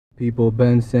People,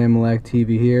 Ben Samilak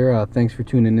TV here. Thanks for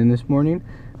tuning in this morning.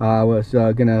 I was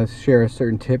going to share a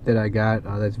certain tip that I got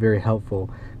that's very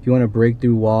helpful. If you want to break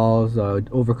through walls,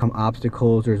 overcome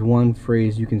obstacles, there's one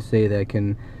phrase you can say that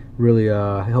can really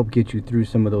help get you through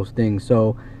some of those things.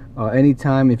 So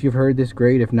anytime, if you've heard this,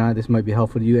 great. If not, this might be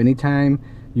helpful to you. Anytime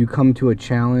you come to a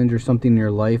challenge or something in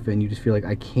your life and you just feel like,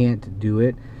 I can't do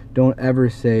it, don't ever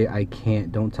say, I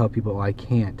can't. Don't tell people, oh, I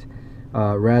can't.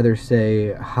 Rather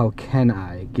say, how can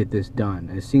I get this done?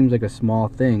 It seems like a small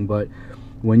thing, but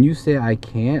when you say I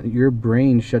can't, your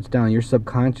brain shuts down. Your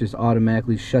subconscious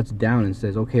automatically shuts down and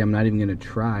says, okay, I'm not even going to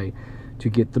try to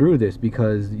get through this,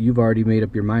 because you've already made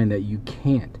up your mind that you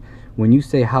can't. When you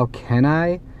say, how can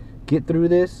I get through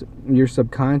this, your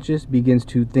subconscious begins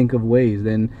to think of ways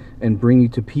and bring you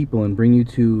to people and bring you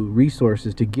to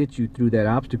resources to get you through that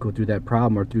obstacle, through that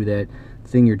problem, or through that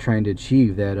thing you're trying to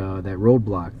achieve, that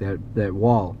roadblock, that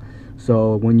wall.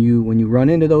 So when you run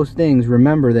into those things,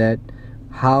 remember that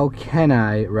how can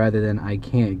I rather than I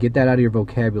can't. Get that out of your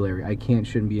vocabulary. I can't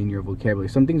shouldn't be in your vocabulary.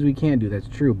 Some things we can't do, that's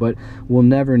true, but we'll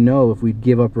never know if we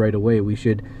give up right away. We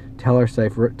should tell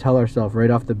ourselves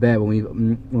right off the bat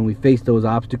when we face those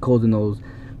obstacles and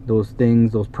those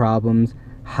things, those problems,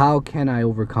 how can I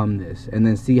overcome this? And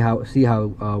then see how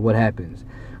what happens.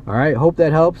 All right, hope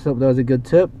that helps. Hope that was a good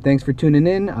tip. Thanks for tuning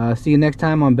in. See you next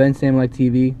time on Ben Samilak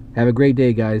TV. Have a great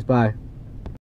day, guys. Bye.